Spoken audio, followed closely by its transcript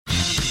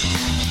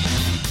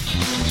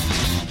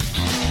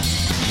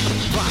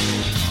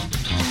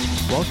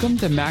Welcome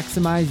to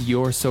Maximize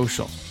Your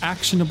Social,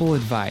 actionable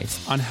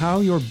advice on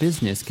how your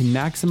business can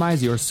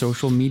maximize your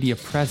social media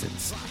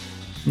presence.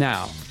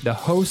 Now, the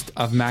host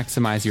of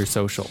Maximize Your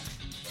Social,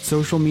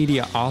 social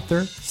media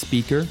author,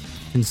 speaker,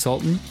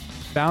 consultant,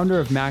 founder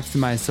of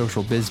Maximize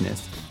Social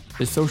Business,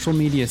 the Social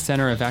Media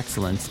Center of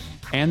Excellence,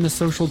 and the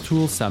Social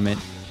Tools Summit,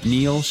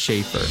 Neal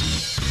Schaffer.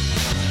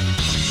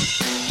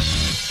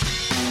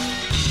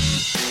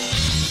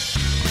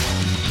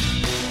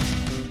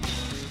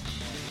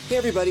 Hey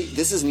everybody,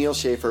 this is Neal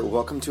Schaffer.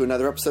 Welcome to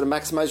another episode of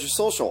Maximize Your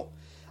Social.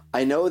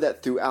 I know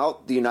that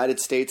throughout the United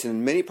States and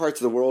in many parts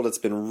of the world it's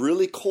been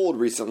really cold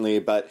recently,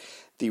 but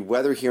the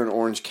weather here in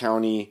Orange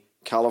County,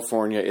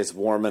 California is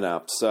warming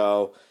up.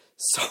 So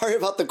sorry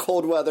about the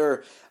cold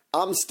weather.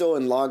 I'm still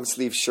in long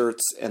sleeve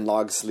shirts and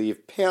long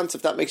sleeve pants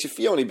if that makes you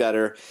feel any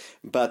better.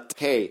 But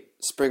hey,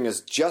 spring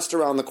is just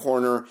around the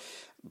corner.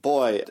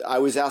 Boy, I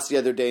was asked the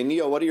other day,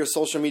 Neal, what are your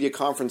social media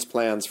conference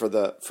plans for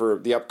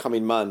the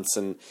upcoming months?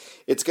 And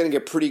it's going to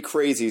get pretty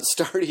crazy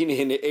starting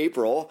in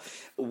April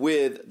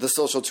with the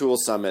Social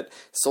Tools Summit,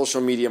 Social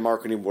Media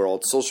Marketing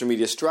World, Social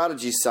Media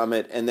Strategy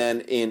Summit, and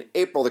then in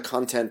April,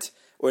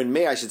 in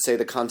May, I should say,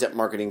 the Content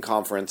Marketing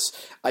Conference.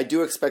 I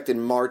do expect in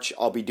March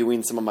I'll be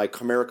doing some of my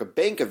Comerica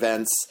Bank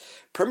events,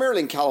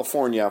 primarily in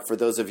California, for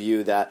those of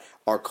you that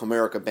are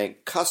Comerica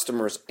Bank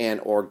customers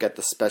and or get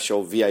the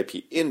special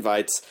VIP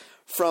invites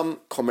from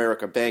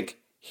Comerica Bank.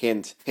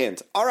 Hint,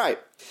 hint. All right.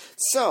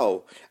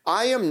 So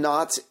I am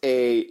not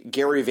a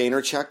Gary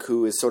Vaynerchuk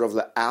who is sort of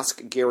the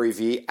Ask Gary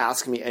V,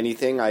 ask me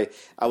anything. I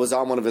was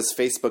on one of his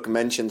Facebook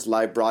mentions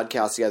live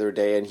broadcast the other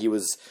day, and he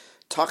was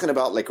talking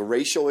about like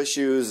racial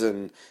issues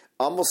and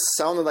almost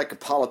sounded like a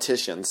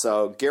politician.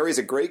 So Gary's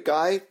a great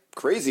guy,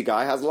 crazy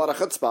guy, has a lot of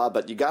chutzpah,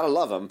 but you gotta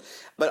love him.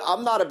 But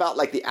I'm not about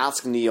like the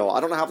Ask Neal. I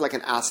don't have like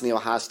an Ask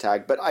Neal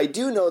hashtag, but I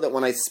do know that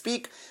when I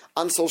speak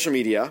on social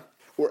media,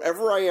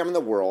 wherever I am in the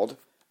world,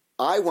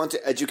 I want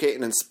to educate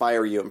and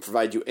inspire you and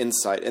provide you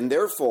insight. And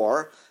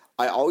therefore,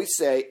 I always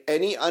say,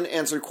 any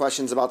unanswered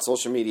questions about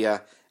social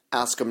media,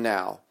 ask them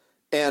now.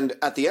 And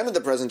at the end of the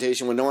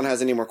presentation, when no one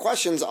has any more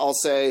questions, I'll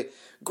say,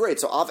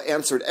 great, so I've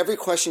answered every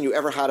question you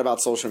ever had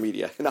about social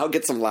media. And I'll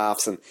get some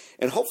laughs and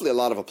hopefully a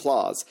lot of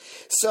applause.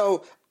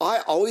 So I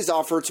always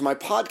offer to my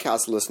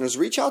podcast listeners,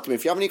 reach out to me.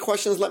 If you have any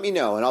questions, let me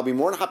know. And I'll be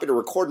more than happy to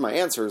record my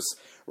answers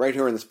right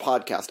here in this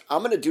podcast. I'm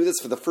going to do this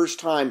for the first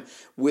time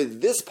with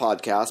this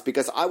podcast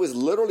because I was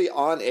literally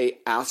on a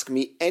Ask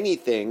Me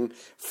Anything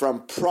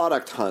from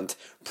Product Hunt.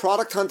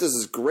 Product Hunt is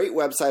this great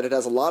website. It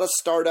has a lot of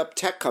startup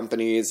tech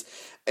companies,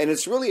 and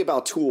it's really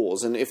about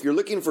tools. And if you're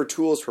looking for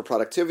tools for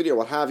productivity or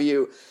what have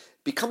you,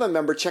 become a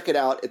member, check it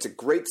out. It's a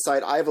great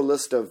site. I have a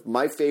list of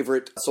my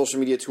favorite social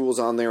media tools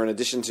on there in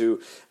addition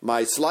to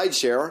my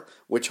SlideShare,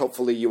 which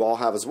hopefully you all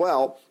have as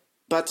well.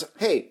 But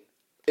hey,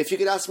 if you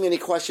could ask me any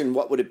question,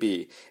 what would it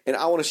be? And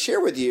I want to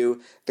share with you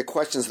the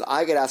questions that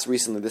I get asked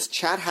recently. This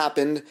chat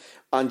happened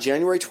on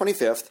January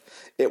 25th.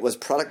 It was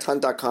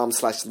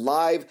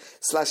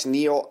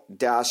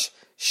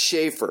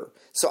producthunt.com/live/Neal-Schaffer.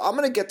 So I'm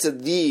going to get to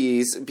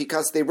these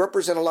because they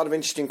represent a lot of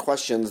interesting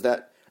questions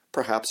that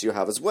perhaps you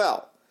have as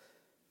well.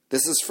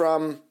 This is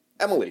from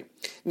Emily.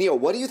 Neal,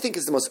 what do you think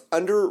is the most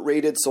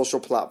underrated social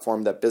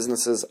platform that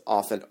businesses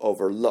often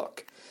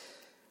overlook?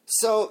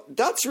 So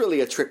that's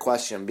really a trick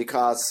question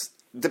because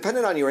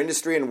depending on your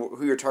industry and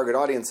who your target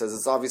audience is,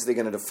 it's obviously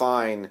going to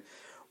define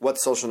what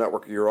social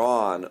network you're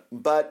on.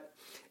 But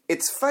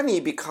it's funny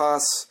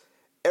because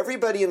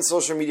everybody in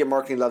social media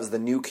marketing loves the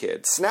new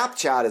kid.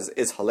 Snapchat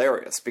is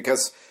hilarious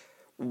because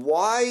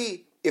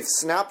why, if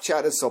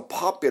Snapchat is so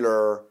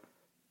popular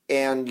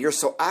and you're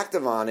so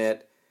active on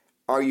it,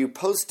 are you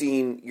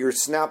posting your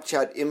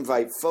Snapchat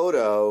invite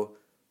photo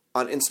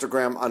on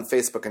Instagram, on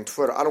Facebook, and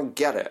Twitter? I don't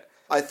get it.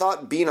 I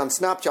thought being on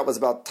Snapchat was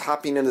about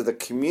tapping into the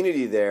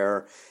community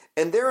there.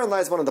 And therein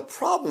lies one of the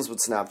problems with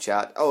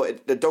Snapchat.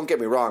 Don't get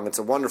me wrong, it's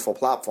a wonderful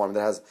platform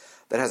that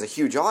has a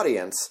huge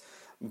audience.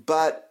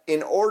 But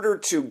in order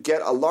to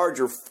get a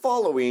larger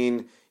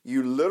following,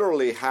 you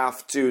literally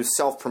have to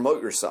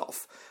self-promote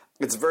yourself.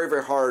 It's very,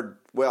 very hard,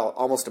 well,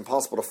 almost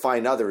impossible to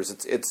find others.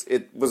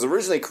 It was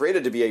originally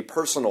created to be a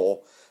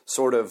personal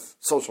sort of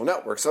social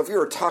network. So if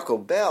you're a Taco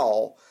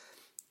Bell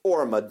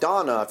or a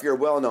Madonna, if you're a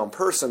well-known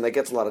person that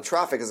gets a lot of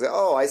traffic and say,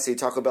 oh, I see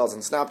Taco Bell's on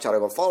Snapchat, I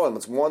go follow them,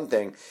 it's one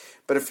thing.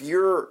 But if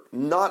you're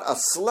not a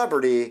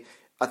celebrity,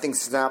 I think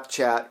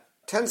Snapchat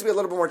tends to be a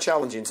little bit more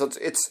challenging. So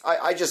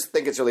I just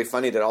think it's really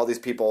funny that all these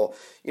people,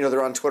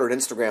 they're on Twitter and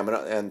Instagram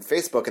and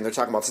Facebook and they're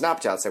talking about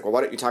Snapchat. It's like, well,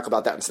 why don't you talk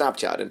about that in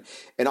Snapchat?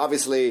 And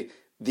obviously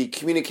the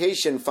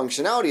communication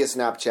functionality of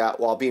Snapchat,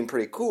 while being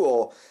pretty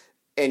cool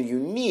and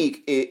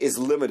unique, is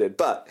limited.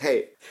 But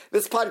hey,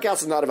 this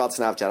podcast is not about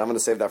Snapchat. I'm going to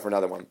save that for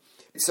another one.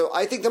 So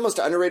I think the most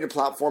underrated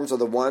platforms are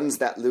the ones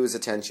that lose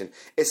attention,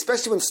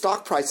 especially when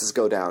stock prices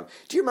go down.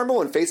 Do you remember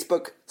when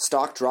Facebook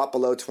stock dropped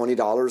below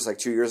 $20 like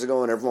 2 years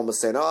ago and everyone was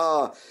saying,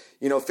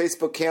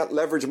 Facebook can't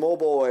leverage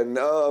mobile and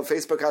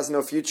Facebook has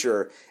no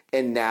future.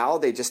 And now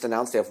they just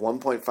announced they have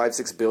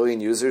 1.56 billion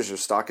users. Their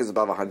stock is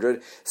above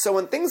 100. So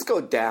when things go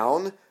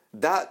down,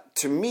 that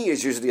to me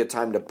is usually a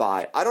time to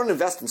buy. I don't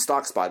invest in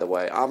stocks, by the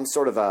way. I'm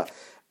sort of a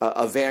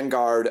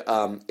Vanguard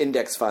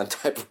index fund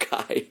type of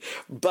guy,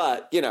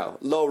 but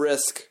low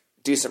risk,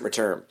 decent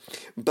return.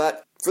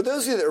 But for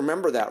those of you that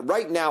remember that,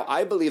 right now,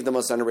 I believe the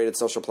most underrated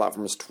social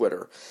platform is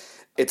Twitter.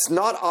 It's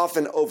not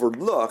often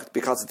overlooked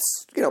because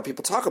it's,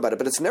 people talk about it,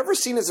 but it's never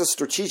seen as a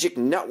strategic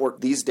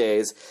network these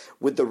days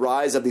with the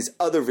rise of these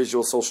other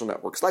visual social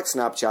networks like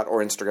Snapchat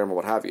or Instagram or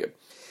what have you.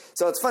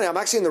 So it's funny, I'm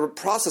actually in the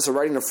process of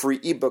writing a free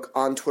ebook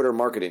on Twitter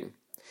marketing.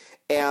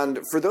 And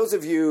for those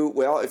of you,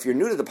 if you're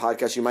new to the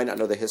podcast, you might not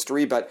know the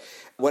history, but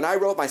when I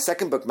wrote my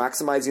second book,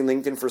 Maximizing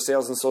LinkedIn for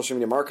Sales and Social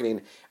Media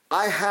Marketing,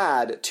 I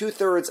had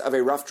 2/3 of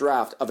a rough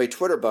draft of a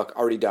Twitter book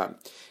already done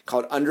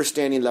called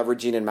Understanding,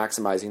 Leveraging, and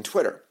Maximizing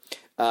Twitter.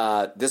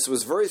 This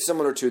was very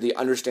similar to the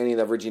Understanding,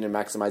 Leveraging, and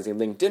Maximizing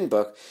LinkedIn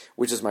book,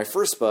 which is my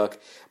first book.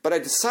 But I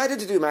decided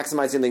to do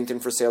Maximizing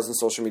LinkedIn for Sales and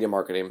Social Media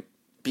Marketing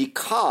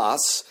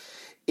because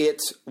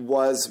it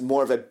was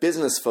more of a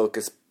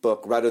business-focused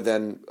book rather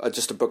than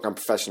just a book on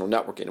professional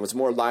networking. It was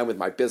more aligned with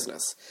my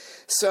business.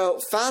 So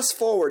fast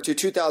forward to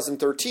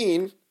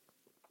 2013,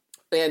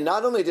 and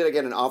not only did I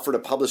get an offer to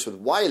publish with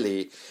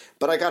Wiley,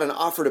 but I got an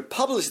offer to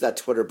publish that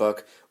Twitter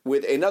book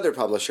with another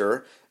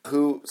publisher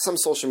who some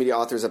social media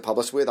authors have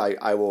published with.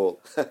 I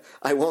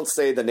won't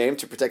say the name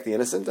to protect the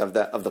innocent of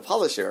the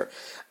publisher.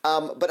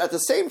 But at the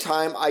same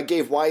time, I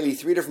gave Wiley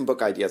 3 different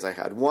book ideas I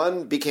had.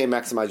 One became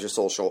Maximize Your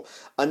Social.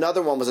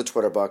 Another one was a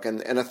Twitter book.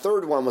 And a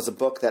third one was a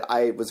book that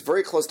I was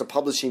very close to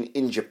publishing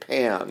in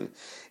Japan,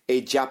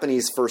 a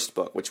Japanese first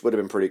book, which would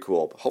have been pretty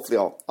cool. Hopefully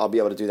I'll be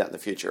able to do that in the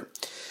future.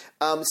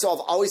 So I've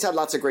always had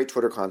lots of great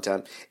Twitter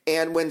content.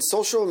 And when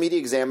Social Media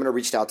Examiner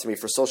reached out to me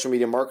for Social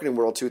Media Marketing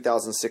World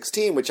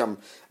 2016, which I'm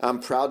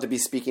proud to be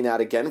speaking at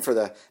again for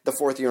the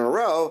 4th year in a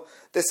row,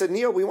 they said,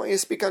 Neil, we want you to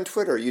speak on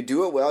Twitter. You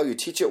do it well. You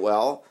teach it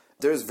well.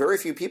 There's very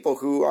few people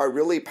who are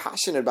really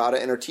passionate about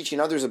it and are teaching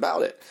others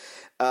about it.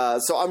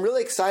 So I'm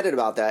really excited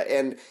about that.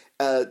 And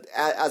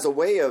as a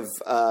way of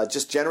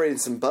just generating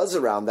some buzz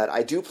around that,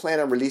 I do plan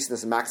on releasing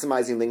this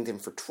Maximizing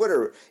LinkedIn for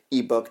Twitter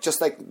ebook,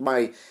 just like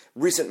my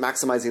recent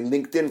Maximizing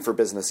LinkedIn for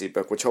Business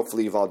ebook, which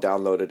hopefully you've all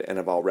downloaded and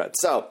have all read.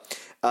 So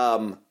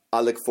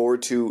I look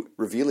forward to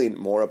revealing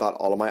more about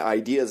all of my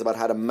ideas about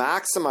how to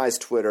maximize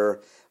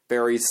Twitter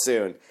very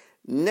soon.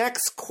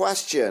 Next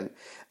question.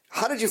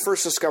 How did you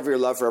first discover your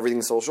love for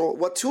everything social?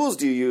 What tools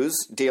do you use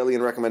daily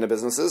and recommend to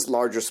businesses,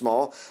 large or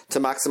small, to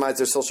maximize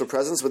their social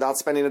presence without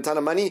spending a ton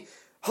of money?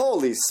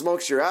 Holy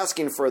smokes, you're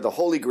asking for the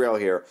holy grail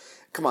here.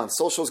 Come on,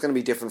 social is going to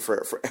be different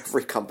for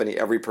every company,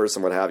 every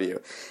person, what have you.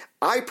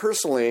 I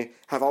personally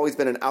have always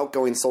been an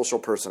outgoing social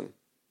person.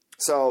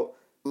 So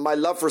my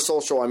love for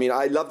social,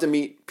 I love to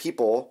meet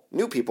people,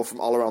 new people from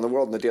all around the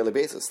world on a daily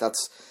basis.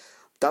 That's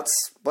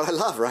what I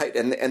love, right?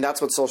 And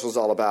that's what social is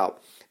all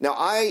about. Now,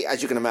 I,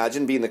 as you can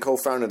imagine, being the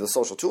co-founder of the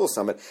Social Tools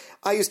Summit,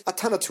 I use a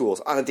ton of tools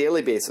on a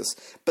daily basis.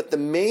 But the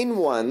main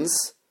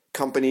ones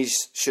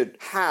companies should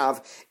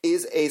have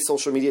is a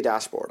social media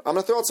dashboard. I'm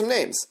going to throw out some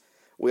names.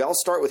 We all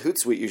start with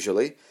Hootsuite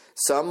usually.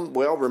 Some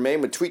will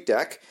remain with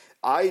TweetDeck.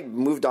 I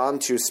moved on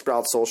to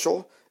Sprout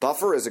Social.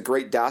 Buffer is a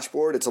great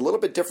dashboard. It's a little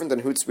bit different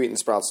than Hootsuite and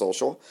Sprout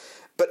Social.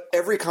 But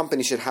every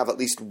company should have at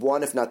least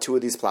one, if not two,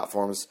 of these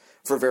platforms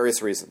for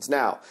various reasons.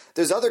 Now,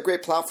 there's other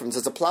great platforms.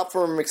 There's a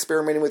platform I'm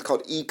experimenting with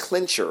called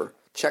eClincher.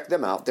 Check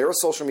them out. They're a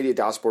social media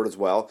dashboard as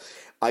well.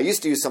 I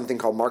used to use something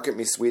called Market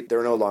Me Suite.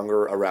 They're no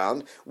longer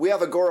around. We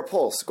have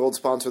Agorapulse, gold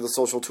sponsor of the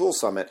Social Tools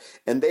Summit,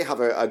 and they have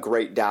a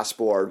great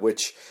dashboard,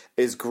 which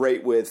is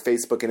great with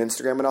Facebook and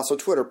Instagram and also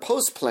Twitter.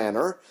 Post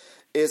Planner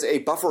is a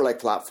Buffer-like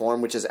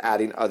platform, which is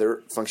adding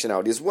other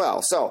functionality as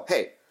well. So,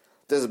 hey,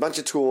 there's a bunch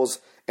of tools,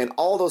 and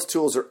all those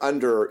tools are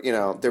under,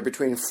 they're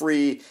between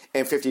free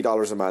and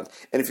 $50 a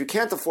month. And if you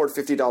can't afford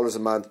 $50 a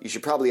month, you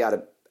should probably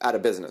add a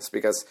business,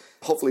 because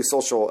hopefully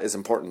social is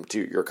important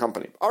to your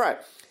company. All right,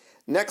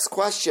 next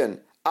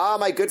question.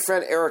 My good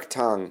friend Eric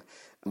Tung,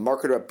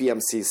 marketer at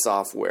BMC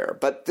Software.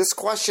 But this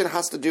question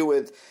has to do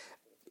with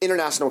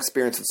international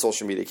experience in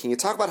social media. Can you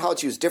talk about how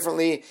it's used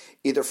differently,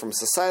 either from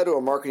societal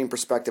or marketing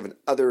perspective in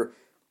other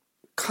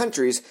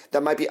countries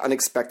that might be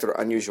unexpected or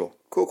unusual?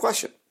 Cool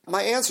question.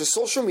 My answer,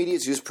 social media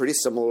is used pretty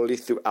similarly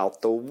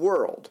throughout the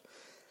world.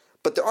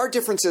 But there are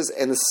differences,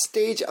 and the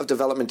stage of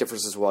development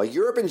differs as well.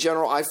 Europe in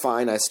general, I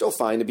still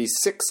find to be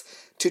 6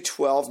 to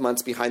 12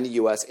 months behind the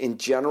US in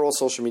general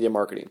social media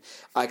marketing.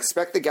 I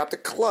expect the gap to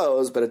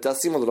close, but it does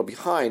seem a little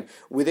behind.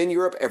 Within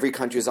Europe, every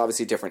country is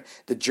obviously different.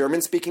 The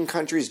German-speaking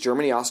countries,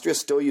 Germany, Austria,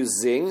 still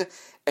use Xing,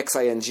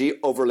 Xing,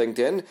 over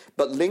LinkedIn,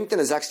 but LinkedIn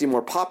is actually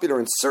more popular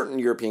in certain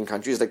European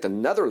countries like the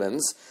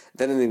Netherlands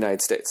than in the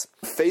United States.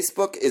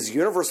 Facebook is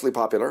universally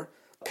popular.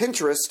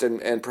 Pinterest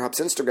and perhaps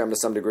Instagram to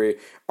some degree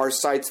are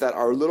sites that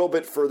are a little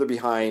bit further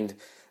behind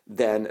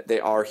than they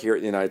are here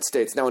in the United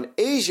States. Now in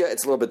Asia,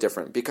 it's a little bit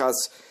different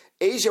because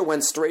Asia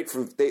went straight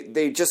from,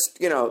 they just,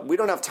 we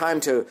don't have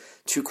time to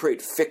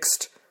create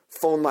fixed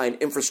phone line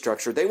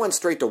infrastructure. They went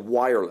straight to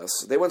wireless.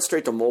 They went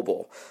straight to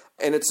mobile.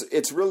 And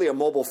it's really a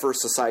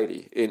mobile-first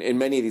society in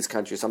many of these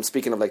countries. I'm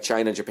speaking of like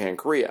China, Japan,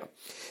 Korea.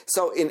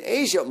 So in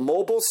Asia,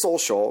 mobile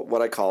social,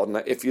 what I call it,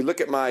 and if you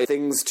look at my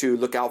things to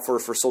look out for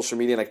social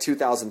media in like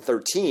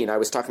 2013, I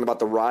was talking about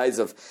the rise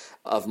of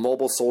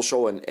mobile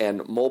social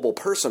and mobile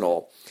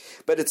personal.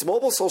 But it's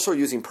mobile social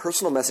using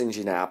personal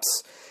messaging apps.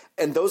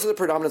 And those are the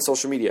predominant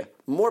social media,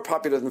 more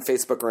popular than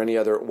Facebook or any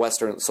other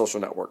Western social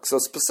network. So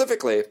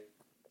specifically,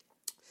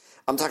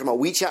 I'm talking about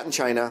WeChat in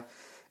China,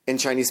 in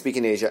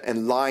Chinese-speaking Asia,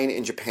 and Line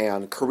in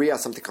Japan. Korea,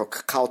 something called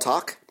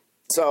KakaoTalk.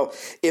 So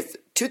if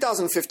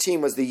 2015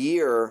 was the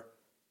year,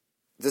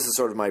 this is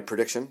sort of my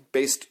prediction,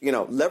 based,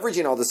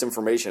 leveraging all this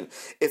information.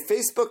 If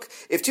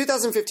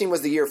 2015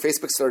 was the year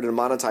Facebook started to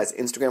monetize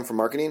Instagram for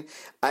marketing,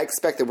 I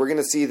expect that we're going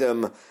to see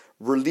them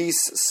release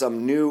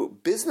some new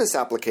business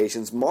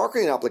applications,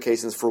 marketing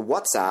applications for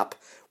WhatsApp,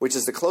 which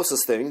is the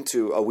closest thing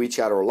to a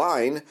WeChat or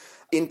Line,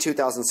 in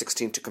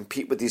 2016 to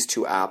compete with these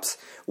two apps.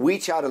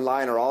 WeChat and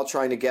Line are all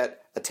trying to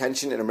get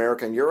attention in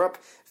America and Europe.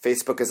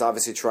 Facebook is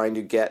obviously trying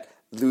to get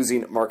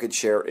losing market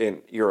share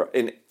in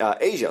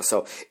Asia.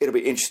 So it'll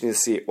be interesting to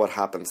see what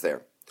happens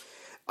there.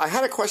 I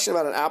had a question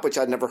about an app which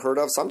I'd never heard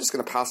of, so I'm just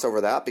going to pass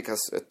over that because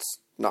it's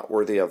not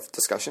worthy of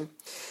discussion.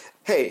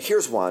 Hey,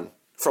 here's one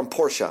from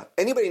Porsche.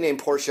 Anybody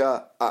named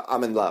Porsche,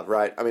 I'm in love,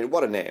 right? I mean,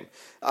 what a name.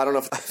 I don't know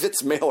if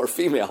it's male or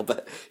female,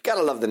 but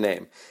gotta love the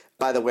name.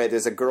 By the way,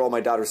 there's a girl in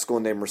my daughter's school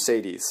named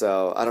Mercedes,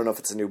 so I don't know if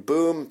it's a new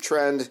boom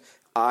trend.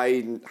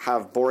 I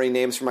have boring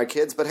names for my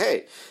kids, but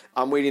hey,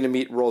 I'm waiting to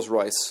meet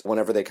Rolls-Royce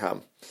whenever they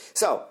come.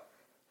 So,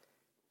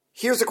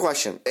 here's a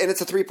question, and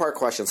it's a three-part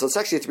question, so it's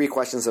actually three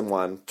questions in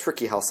one.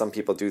 Tricky how some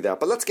people do that,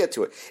 but let's get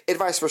to it.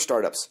 Advice for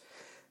startups.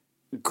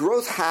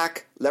 Growth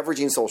hack,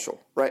 leveraging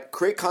social, right?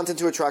 Create content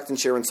to attract and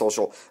share in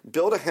social.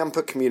 Build a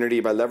handpicked community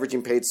by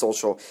leveraging paid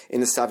social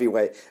in a savvy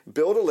way.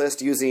 Build a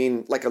list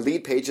using like a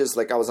lead pages,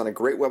 like I was on a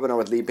great webinar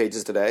with lead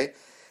pages today,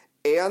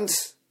 and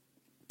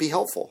be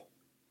helpful.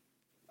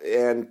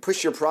 And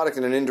push your product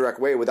in an indirect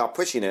way without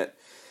pushing it.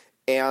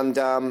 And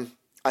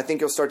I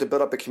think you'll start to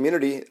build up a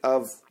community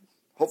of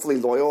hopefully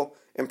loyal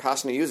and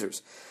passionate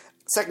users.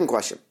 Second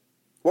question,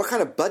 what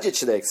kind of budget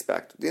should they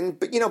expect?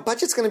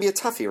 Budget's going to be a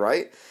toughie,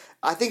 right?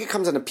 I think it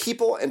comes into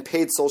people and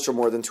paid social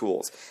more than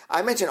tools.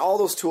 I mentioned all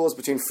those tools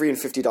between free and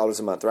 $50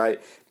 a month,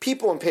 right?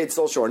 People and paid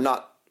social are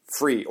not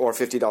free or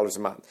 $50 a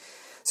month.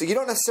 So you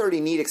don't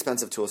necessarily need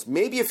expensive tools.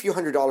 Maybe a few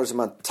 $100s a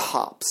month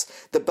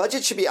tops. The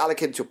budget should be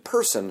allocated to a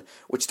person,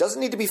 which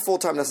doesn't need to be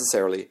full-time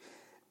necessarily.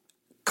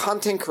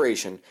 Content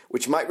creation,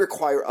 which might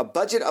require a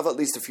budget of at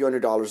least a few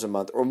 $100s a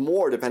month or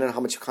more, depending on how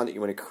much content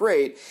you want to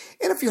create,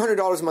 and a few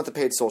 $100s a month of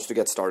paid social to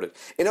get started.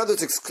 In other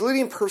words,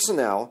 excluding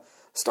personnel,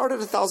 start at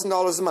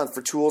 $1,000 a month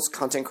for tools,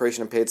 content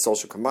creation, and paid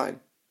social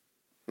combined.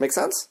 Make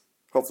sense?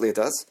 Hopefully it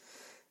does.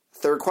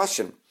 Third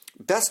question,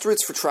 best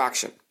routes for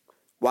traction.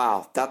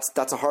 Wow,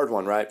 that's a hard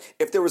one, right?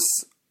 If there was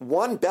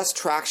one best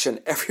traction,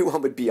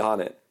 everyone would be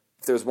on it.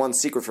 If there's one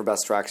secret for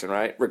best traction,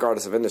 right?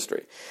 Regardless of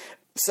industry.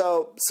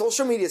 So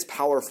social media is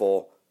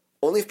powerful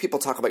only if people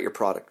talk about your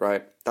product,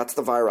 right? That's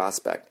the viral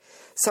aspect.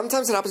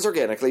 Sometimes it happens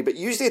organically, but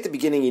usually at the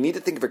beginning, you need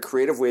to think of a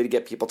creative way to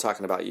get people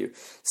talking about you.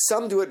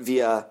 Some do it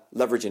via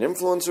leveraging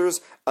influencers,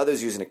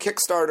 others using a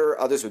Kickstarter,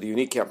 others with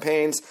unique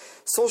campaigns.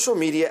 Social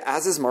media,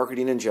 as is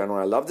marketing in general,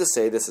 I love to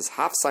say this is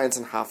half science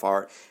and half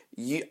art.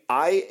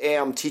 I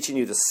am teaching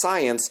you the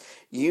science.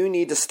 You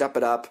need to step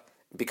it up,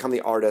 become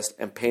the artist,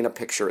 and paint a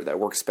picture that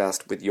works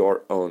best with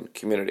your own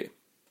community.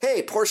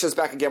 Hey, Portia's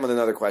back again with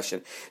another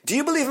question. Do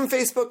you believe in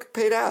Facebook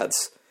paid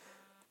ads?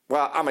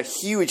 Well, I'm a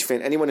huge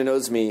fan. Anyone who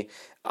knows me,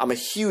 I'm a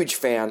huge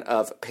fan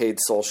of paid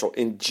social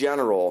in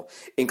general,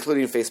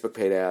 including Facebook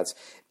paid ads.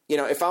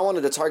 If I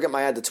wanted to target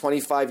my ad to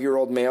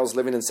 25-year-old males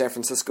living in San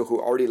Francisco who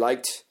already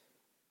liked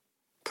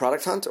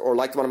Product Hunt or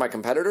liked one of my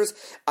competitors,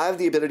 I have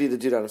the ability to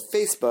do that on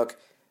Facebook,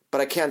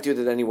 but I can't do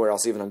that anywhere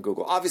else, even on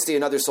Google. Obviously,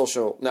 in other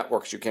social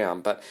networks you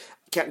can, but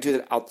I can't do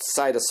that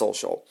outside of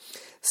social.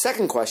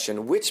 Second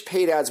question, which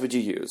paid ads would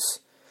you use?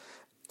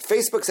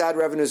 Facebook's ad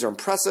revenues are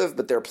impressive,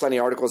 but there are plenty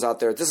of articles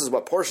out there. This is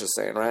what Portia's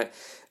saying, right?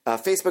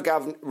 Facebook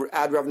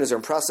ad revenues are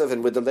impressive,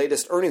 and with the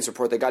latest earnings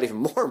report, they got even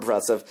more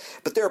impressive.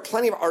 But there are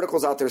plenty of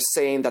articles out there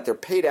saying that their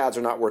paid ads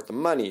are not worth the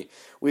money.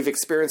 We've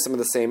experienced some of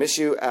the same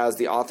issue as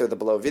the author of the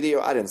below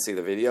video. I didn't see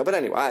the video, but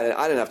anyway,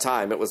 I didn't have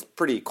time. It was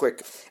pretty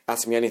quick.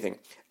 Ask me anything.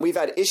 We've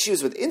had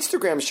issues with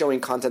Instagram showing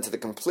content to the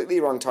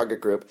completely wrong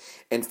target group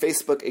and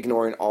Facebook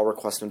ignoring all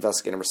requests to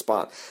investigate and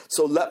respond.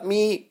 So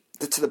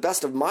to the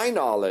best of my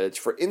knowledge,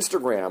 for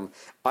Instagram,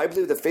 I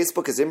believe that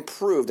Facebook has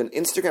improved and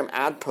Instagram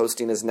ad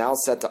posting is now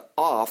set to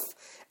off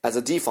as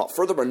a default.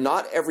 Furthermore,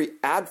 not every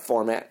ad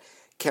format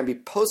can be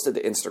posted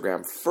to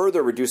Instagram,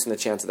 further reducing the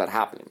chance of that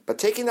happening. But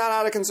taking that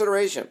out of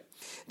consideration,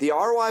 the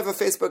ROI of a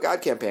Facebook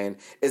ad campaign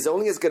is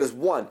only as good as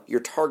 1, your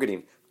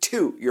targeting,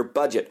 2, your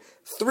budget,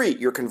 3,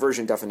 your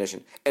conversion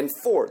definition, and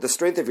 4, the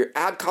strength of your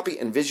ad copy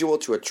and visual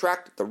to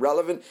attract the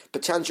relevant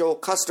potential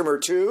customer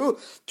to,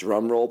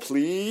 drumroll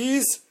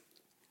please,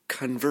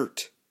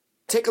 convert.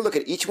 Take a look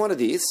at each one of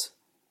these,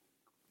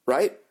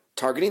 right?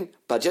 Targeting,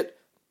 budget,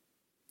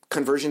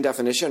 conversion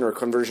definition or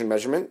conversion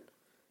measurement,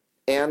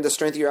 and the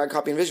strength of your ad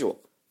copy and visual,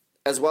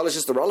 as well as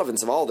just the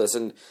relevance of all this.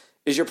 And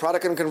is your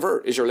product going to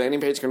convert? Is your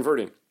landing page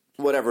converting?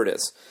 Whatever it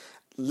is.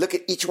 Look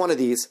at each one of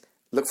these.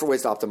 Look for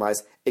ways to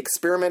optimize.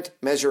 Experiment,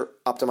 measure,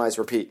 optimize,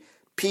 repeat.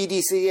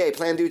 PDCA,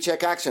 plan, do,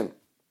 check, action.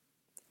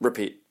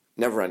 Repeat.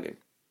 Never ending.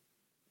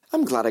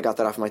 I'm glad I got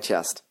that off my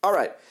chest. All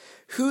right.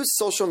 Whose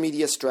social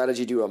media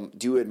strategy do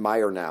you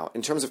admire now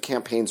in terms of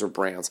campaigns or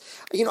brands?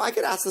 I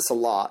get asked this a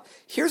lot.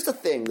 Here's the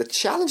thing. The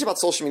challenge about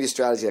social media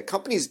strategy is that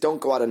companies don't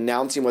go out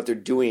announcing what they're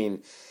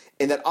doing,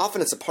 and that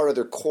often it's a part of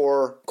their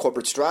core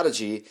corporate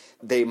strategy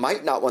they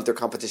might not want their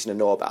competition to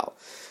know about.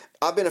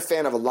 I've been a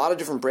fan of a lot of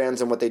different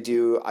brands and what they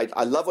do.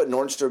 I love what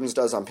Nordstrom's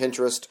does on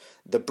Pinterest,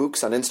 the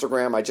Books on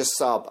Instagram. I just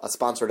saw a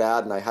sponsored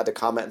ad and I had to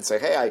comment and say,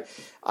 hey,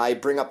 I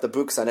bring up the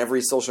Books on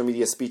every social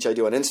media speech I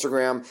do on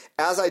Instagram,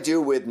 as I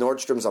do with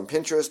Nordstrom's on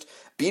Pinterest.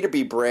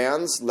 B2B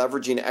brands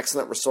leveraging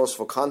excellent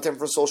resourceful content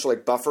for social,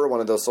 like Buffer, one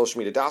of those social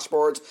media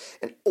dashboards,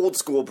 and old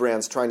school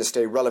brands trying to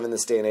stay relevant in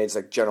this day and age,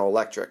 like General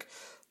Electric.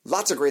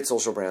 Lots of great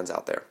social brands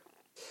out there.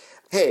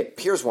 Hey,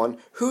 here's one.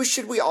 Who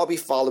should we all be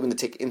following to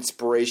take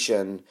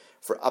inspiration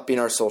for upping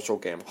our social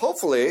game?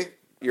 Hopefully,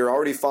 you're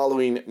already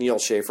following Neal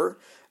Schaffer.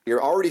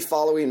 You're already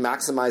following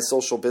Maximize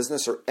Social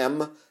Business, or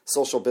M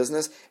Social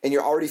Business, and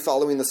you're already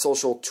following the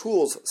Social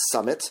Tools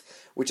Summit,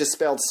 which is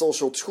spelled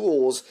Social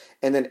Tools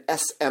and then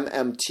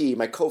SMMT.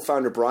 My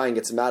co-founder Brian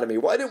gets mad at me.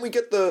 Why didn't we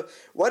get the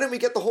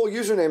whole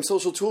username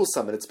Social Tools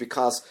Summit? It's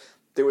because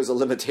there was a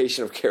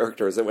limitation of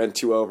characters that went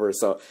 2 over,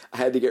 so I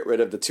had to get rid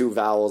of the 2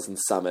 vowels in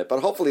Summit. But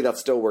hopefully that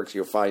still works.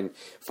 You'll find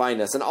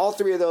us. And all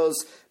 3 of those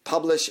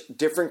publish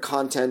different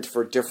content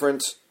for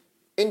different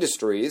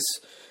industries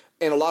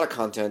and a lot of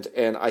content,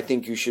 and I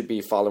think you should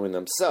be following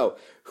them. So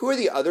who are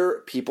the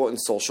other people in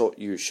social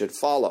you should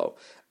follow?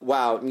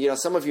 Wow,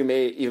 some of you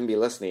may even be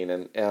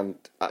listening, and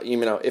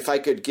if I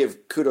could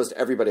give kudos to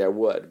everybody, I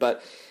would.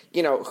 But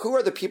who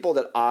are the people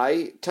that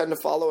I tend to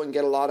follow and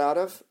get a lot out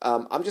of?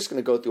 I'm just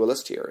going to go through a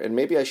list here, and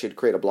maybe I should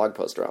create a blog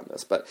post around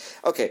this. But,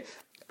 okay,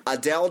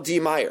 Adele D.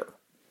 Meyer,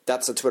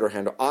 that's a Twitter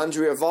handle.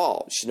 Andrea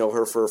Vahl, you know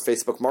her for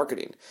Facebook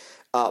marketing.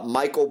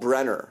 Michael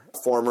Brenner,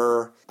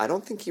 former, I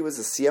don't think he was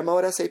a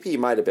CMO at SAP, he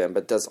might have been,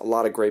 but does a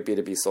lot of great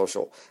B2B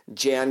social.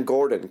 Jan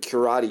Gordon,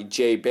 Curati,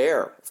 Jay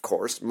Baer, of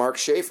course. Mark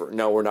Schaefer,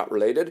 no, we're not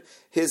related.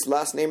 His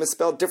last name is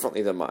spelled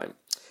differently than mine.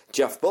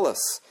 Jeff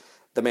Bullis,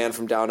 the man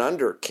from Down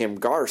Under. Kim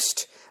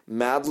Garst,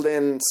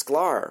 Madeline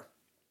Sklar,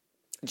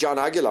 John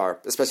Aguilar,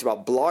 especially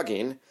about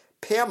blogging.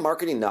 Pam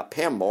Marketing Nut,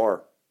 Pam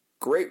Moore,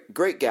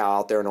 great gal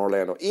out there in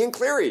Orlando. Ian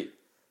Cleary,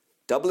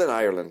 Dublin,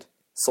 Ireland,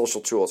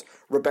 Social Tools.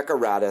 Rebecca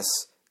Radis,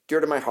 dear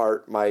to my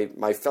heart,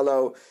 my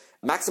fellow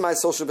Maximize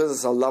Social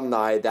Business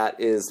alumni that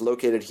is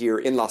located here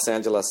in Los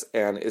Angeles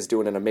and is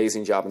doing an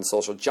amazing job in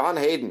social. John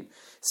Hayden,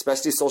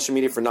 especially social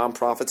media for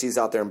nonprofits. He's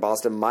out there in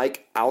Boston.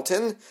 Mike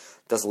Alton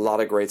does a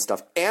lot of great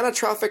stuff. Anna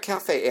Traffic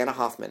Cafe, Anna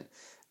Hoffman.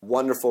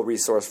 Wonderful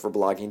resource for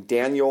blogging.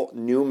 Daniel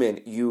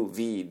Newman,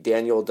 UV.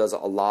 Daniel does a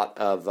lot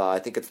of, I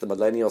think it's the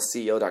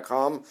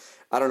millennialceo.com.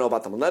 I don't know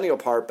about the millennial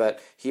part, but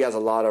he has a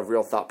lot of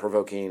real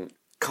thought-provoking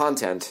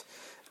content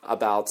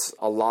about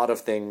a lot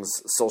of things,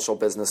 social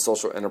business,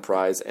 social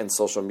enterprise, and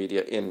social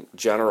media in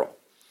general.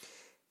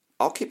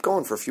 I'll keep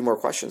going for a few more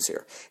questions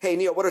here. Hey,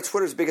 Neal, what are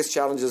Twitter's biggest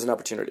challenges and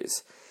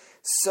opportunities?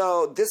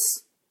 So this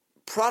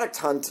product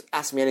hunt,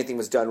 Ask Me Anything,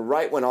 was done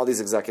right when all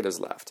these executives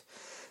left.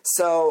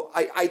 So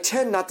I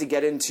tend not to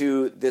get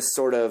into this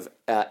sort of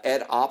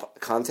ed op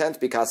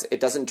content because it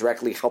doesn't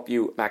directly help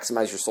you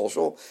maximize your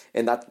social,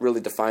 and that really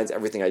defines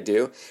everything I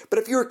do. But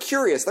if you're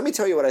curious, let me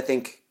tell you what I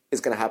think is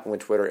going to happen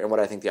with Twitter and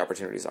what I think the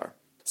opportunities are.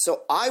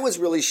 So I was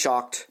really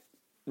shocked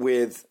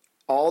with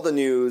all the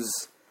news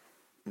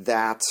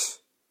that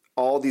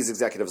all these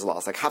executives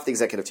lost, like half the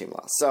executive team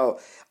lost. So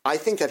I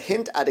think that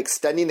hint at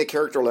extending the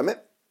character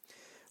limit,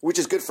 which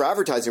is good for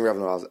advertising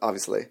revenue,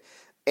 obviously,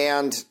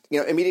 and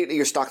immediately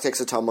your stock takes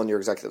a tumble and your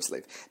executives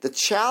leave. The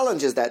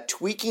challenge is that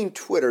tweaking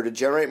Twitter to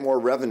generate more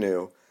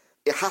revenue,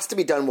 it has to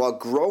be done while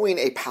growing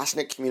a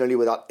passionate community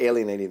without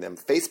alienating them.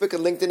 Facebook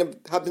and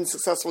LinkedIn have been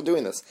successful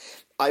doing this.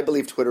 I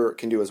believe Twitter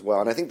can do as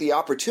well. And I think the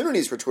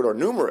opportunities for Twitter are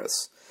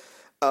numerous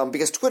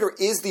because Twitter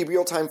is the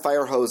real-time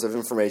fire hose of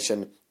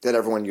information that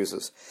everyone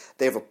uses.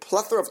 They have a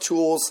plethora of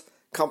tools,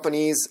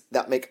 companies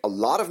that make a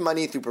lot of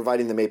money through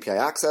providing them API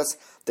access.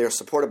 They are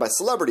supported by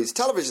celebrities,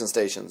 television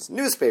stations,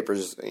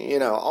 newspapers,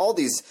 all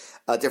these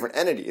different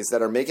entities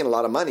that are making a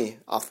lot of money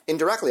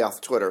indirectly off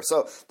of Twitter.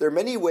 So there are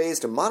many ways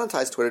to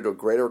monetize Twitter to a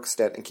greater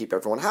extent and keep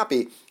everyone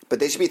happy, but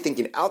they should be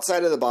thinking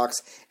outside of the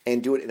box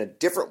and do it in a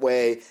different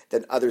way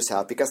than others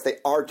have because they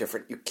are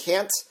different. You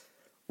can't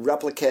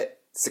replicate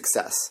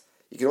success.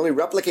 You can only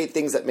replicate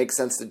things that make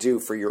sense to do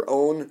for your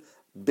own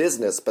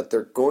business, but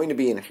they're going to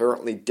be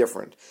inherently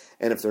different.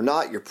 And if they're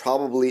not, you're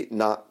probably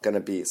not going to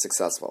be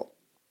successful.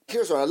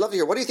 Here's what I'd love to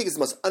hear. What do you think is the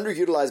most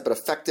underutilized but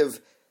effective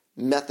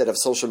method of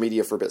social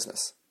media for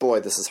business? Boy,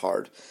 this is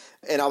hard.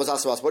 And I was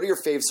also asked, what are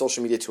your fave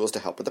social media tools to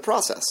help with the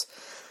process?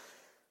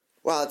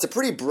 Well, it's a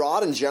pretty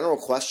broad and general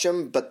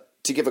question, but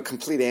to give a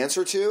complete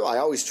answer to. I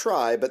always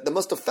try, but the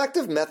most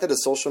effective method of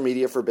social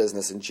media for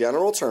business in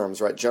general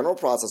terms, right? General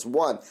process.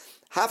 1,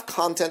 have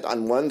content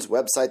on one's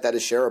website that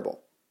is shareable.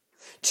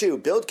 2,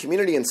 build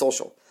community and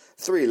social.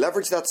 3,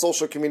 leverage that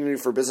social community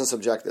for business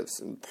objectives.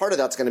 And part of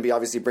that's going to be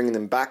obviously bringing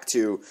them back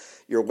to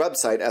your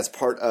website as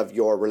part of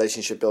your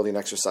relationship building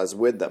exercise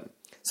with them.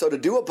 So to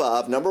do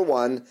above, number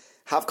 1,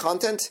 have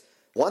content.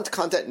 Want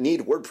content,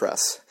 need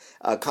WordPress,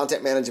 a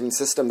content management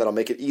system that'll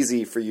make it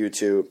easy for you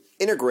to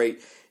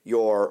integrate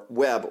your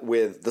web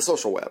with the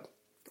social web,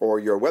 or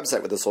your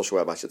website with the social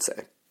web, I should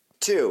say.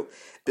 2,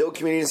 build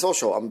community and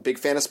social. I'm a big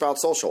fan of Sprout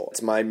Social.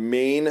 It's my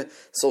main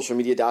social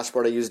media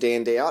dashboard I use day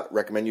in, day out.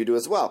 Recommend you do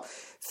as well.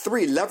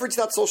 3, leverage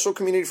that social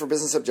community for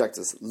business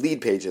objectives.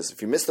 Lead pages.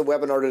 If you missed the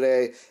webinar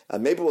today,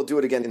 maybe we'll do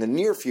it again in the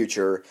near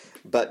future,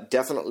 but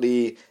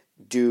definitely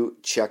do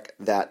check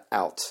that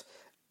out.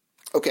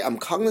 Okay, I'm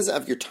cognizant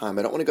of your time.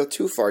 I don't want to go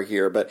too far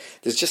here, but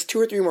there's just 2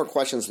 or 3 more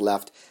questions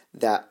left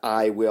that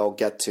I will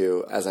get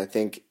to, as I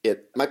think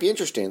it might be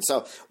interesting.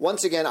 So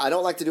once again, I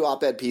don't like to do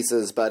op-ed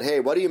pieces, but hey,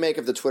 what do you make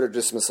of the Twitter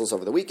dismissals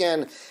over the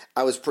weekend?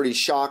 I was pretty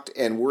shocked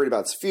and worried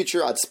about its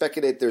future. I'd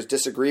speculate there's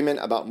disagreement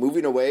about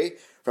moving away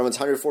from its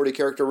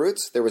 140-character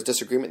roots. There was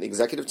disagreement in the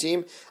executive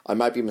team. I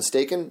might be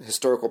mistaken.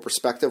 Historical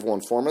perspective will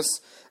inform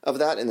us of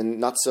that in the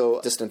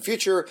not-so-distant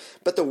future.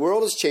 But the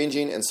world is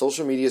changing, and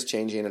social media is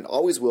changing, and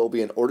always will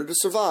be. In order to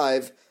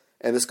survive,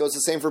 and this goes the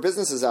same for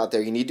businesses out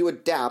there, you need to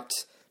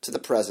adapt to the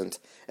present.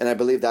 And I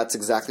believe that's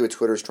exactly what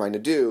Twitter is trying to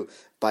do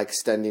by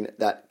extending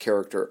that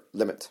character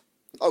limit.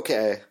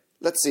 Okay,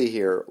 let's see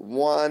here.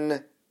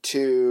 1,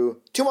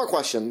 2 more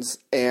questions,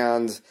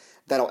 and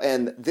that'll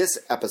end this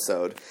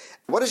episode.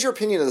 What is your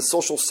opinion of the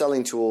social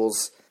selling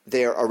tools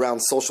there around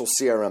social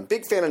CRM?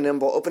 Big fan of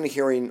Nimble, open to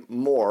hearing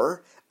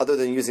more, other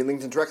than using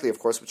LinkedIn directly, of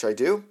course, which I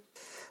do.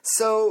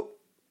 So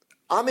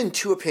I'm in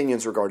 2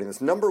 opinions regarding this.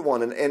 Number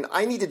 1, and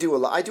I need to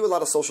do I do a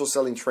lot of social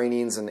selling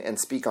trainings and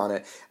speak on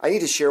it. I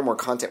need to share more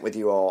content with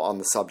you all on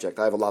the subject.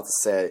 I have a lot to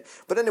say.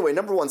 But anyway,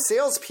 number 1,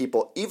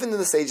 salespeople, even in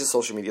this age of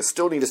social media,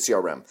 still need a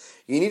CRM.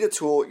 You need a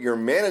tool. Your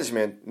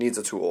management needs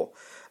a tool.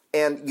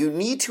 And you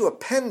need to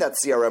append that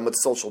CRM with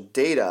social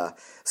data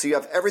so you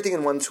have everything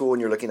in one tool when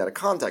you're looking at a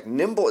contact.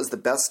 Nimble is the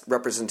best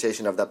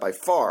representation of that by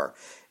far.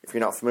 If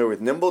you're not familiar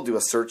with Nimble, do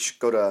a search.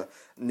 Go to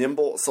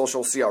Nimble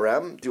Social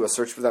CRM. Do a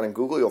search for that on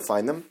Google. You'll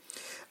find them,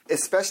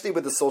 especially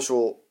with the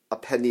social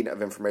appending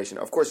of information.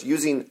 Of course,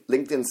 using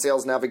LinkedIn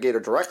Sales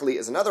Navigator directly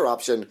is another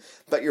option,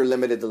 but you're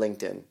limited to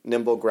LinkedIn.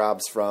 Nimble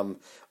grabs from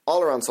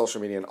all around social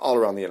media and all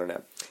around the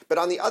internet. But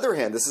on the other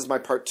hand, this is my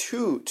part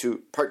two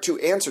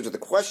answer to the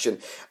question.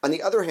 On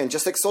the other hand,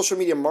 just like social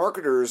media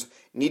marketers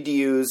need to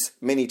use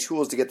many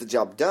tools to get the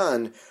job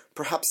done,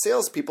 perhaps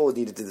salespeople would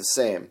need to do the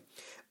same.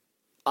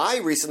 I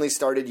recently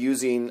started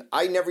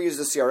I never used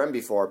a CRM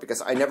before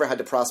because I never had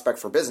to prospect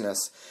for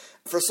business.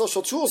 For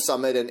Social Tools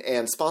Summit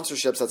and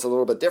sponsorships, that's a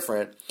little bit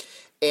different.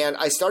 And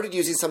I started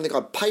using something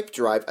called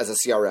Pipedrive as a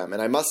CRM.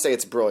 And I must say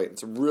it's brilliant.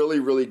 It's a really,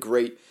 really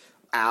great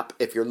app.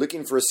 If you're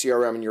looking for a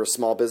CRM and you're a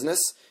small business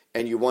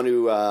and you want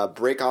to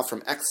break off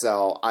from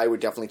Excel, I would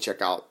definitely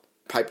check out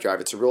Pipedrive.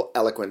 It's a real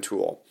eloquent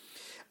tool.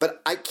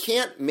 But I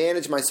can't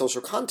manage my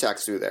social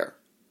contacts through there.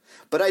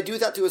 But I do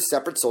that through a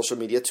separate social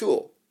media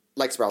tool,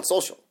 like Sprout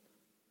Social.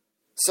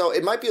 So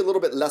it might be a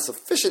little bit less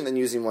efficient than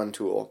using one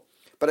tool,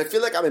 but I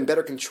feel like I'm in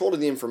better control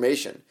of the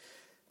information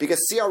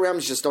because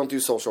CRMs just don't do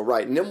social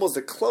right. Nimble's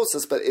the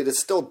closest, but it is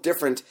still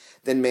different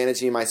than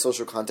managing my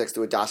social contacts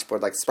through a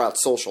dashboard like Sprout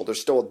Social.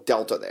 There's still a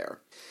delta there.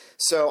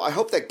 So I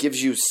hope that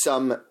gives you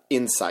some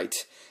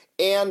insight.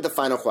 And the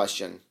final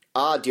question,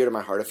 dear to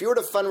my heart, if you were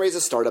to fundraise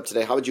a startup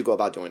today, how would you go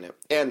about doing it?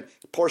 And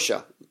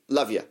Portia,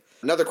 love you.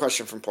 Another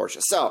question from Portia.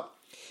 So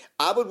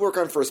I would work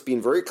on first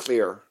being very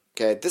clear,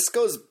 okay, this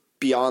goes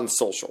beyond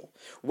social.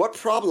 What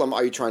problem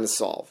are you trying to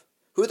solve?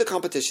 Who the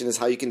competition is,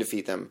 how you can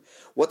defeat them,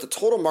 what the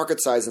total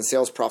market size and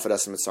sales profit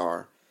estimates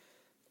are,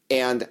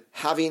 and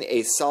having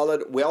a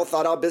solid, well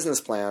thought out business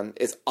plan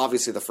is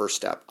obviously the first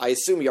step. I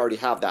assume you already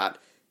have that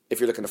if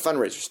you're looking to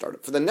fundraise your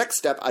startup. For the next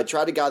step, I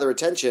try to gather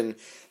attention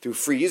through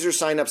free user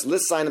signups,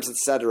 list signups,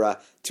 etc.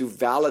 to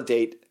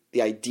validate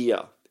the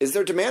idea. Is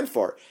there demand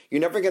for it?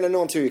 You're never going to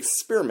know until you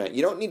experiment.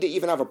 You don't need to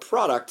even have a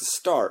product to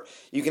start.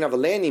 You can have a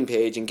landing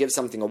page and give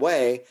something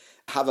away,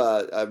 have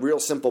a real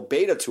simple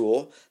beta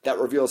tool that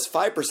reveals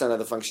 5% of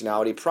the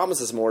functionality,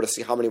 promises more to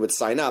see how many would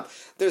sign up.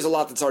 There's a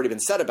lot that's already been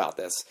said about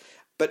this.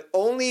 But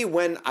only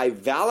when I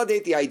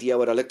validate the idea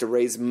would I look to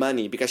raise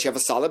money because you have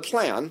a solid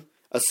plan,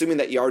 assuming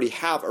that you already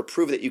have or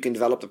prove that you can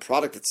develop the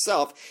product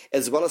itself,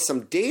 as well as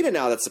some data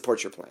now that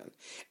supports your plan.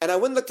 And I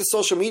wouldn't look to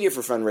social media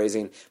for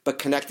fundraising, but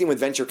connecting with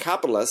venture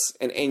capitalists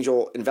and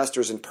angel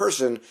investors in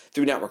person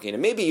through networking,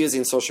 and maybe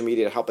using social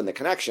media to help in the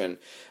connection.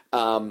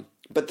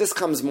 But this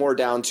comes more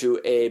down to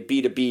a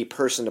B2B,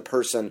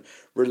 person-to-person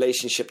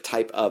relationship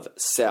type of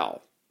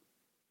sell.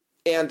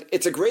 And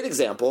it's a great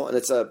example, and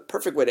it's a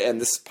perfect way to end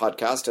this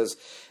podcast, as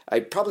I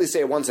probably say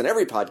it once in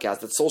every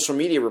podcast, that social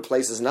media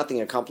replaces nothing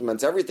and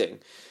complements everything.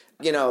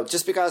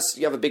 just because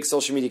you have a big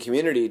social media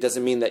community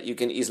doesn't mean that you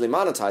can easily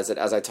monetize it,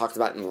 as I talked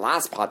about in the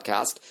last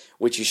podcast,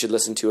 which you should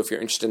listen to if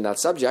you're interested in that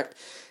subject.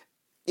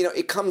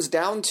 It comes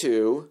down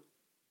to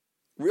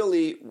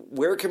really,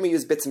 where can we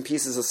use bits and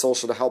pieces of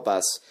social to help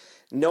us,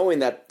 knowing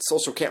that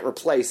social can't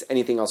replace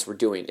anything else we're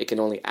doing. It can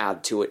only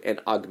add to it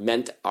and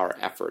augment our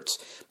efforts.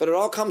 But it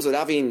all comes with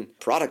having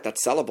product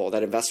that's sellable,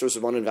 that investors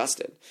would want to invest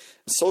in.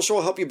 Social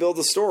will help you build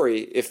the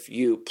story if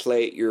you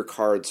play your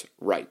cards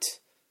right.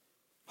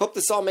 Hope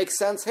this all makes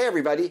sense. Hey,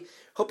 everybody.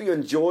 Hope you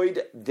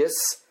enjoyed this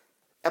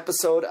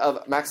episode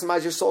of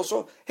Maximize Your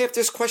Social. Hey, if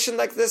there's a question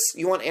like this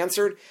you want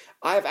answered,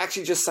 I've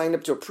actually just signed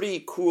up to a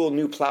pretty cool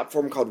new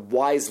platform called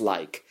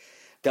Wiselike.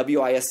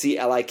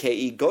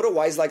 WISCLIKE. Go to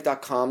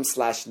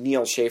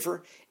wiselike.com/Neal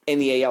Schaffer,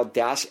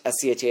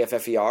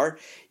 NEAL-SCHAFFER.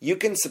 You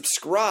can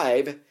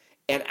subscribe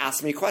and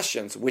ask me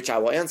questions, which I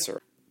will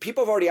answer.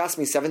 People have already asked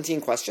me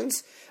 17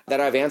 questions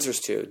that I have answers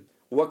to.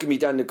 What can be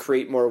done to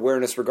create more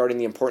awareness regarding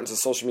the importance of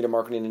social media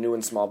marketing to new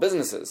and small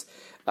businesses?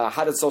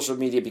 How did social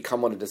media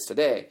become what it is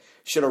today?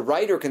 Should a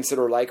writer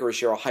consider a like or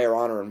share a higher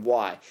honor, and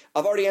why?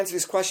 I've already answered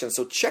these questions,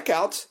 so check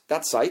out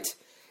that site.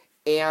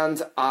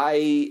 And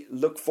I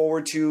look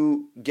forward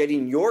to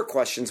getting your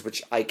questions,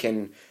 which I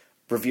can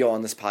reveal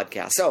on this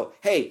podcast. So,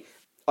 hey,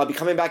 I'll be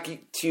coming back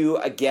to you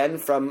again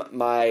from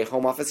my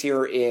home office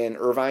here in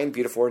Irvine,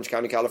 beautiful Orange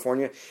County,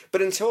 California.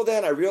 But until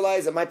then, I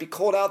realize it might be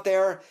cold out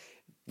there.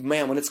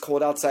 Man, when it's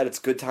cold outside, it's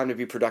a good time to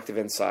be productive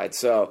inside.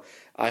 So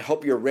I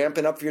hope you're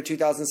ramping up for your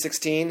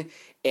 2016.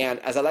 And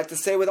as I like to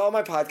say with all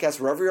my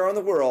podcasts, wherever you are in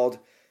the world,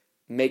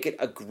 make it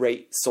a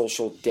great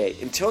social day.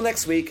 Until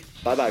next week,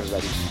 bye-bye,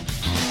 everybody.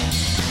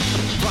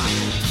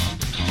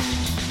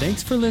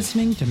 Thanks for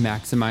listening to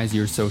Maximize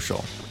Your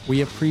Social.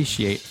 We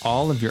appreciate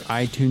all of your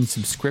iTunes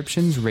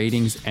subscriptions,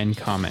 ratings, and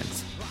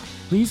comments.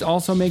 Please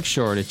also make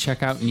sure to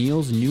check out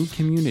Neal's new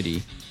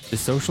community, the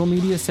Social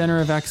Media Center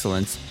of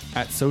Excellence,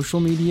 at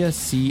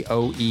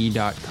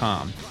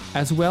socialmediacoe.com,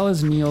 as well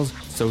as Neal's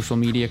social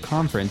media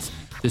conference,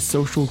 the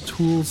Social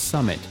Tools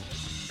Summit,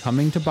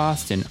 coming to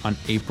Boston on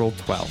April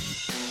 12th.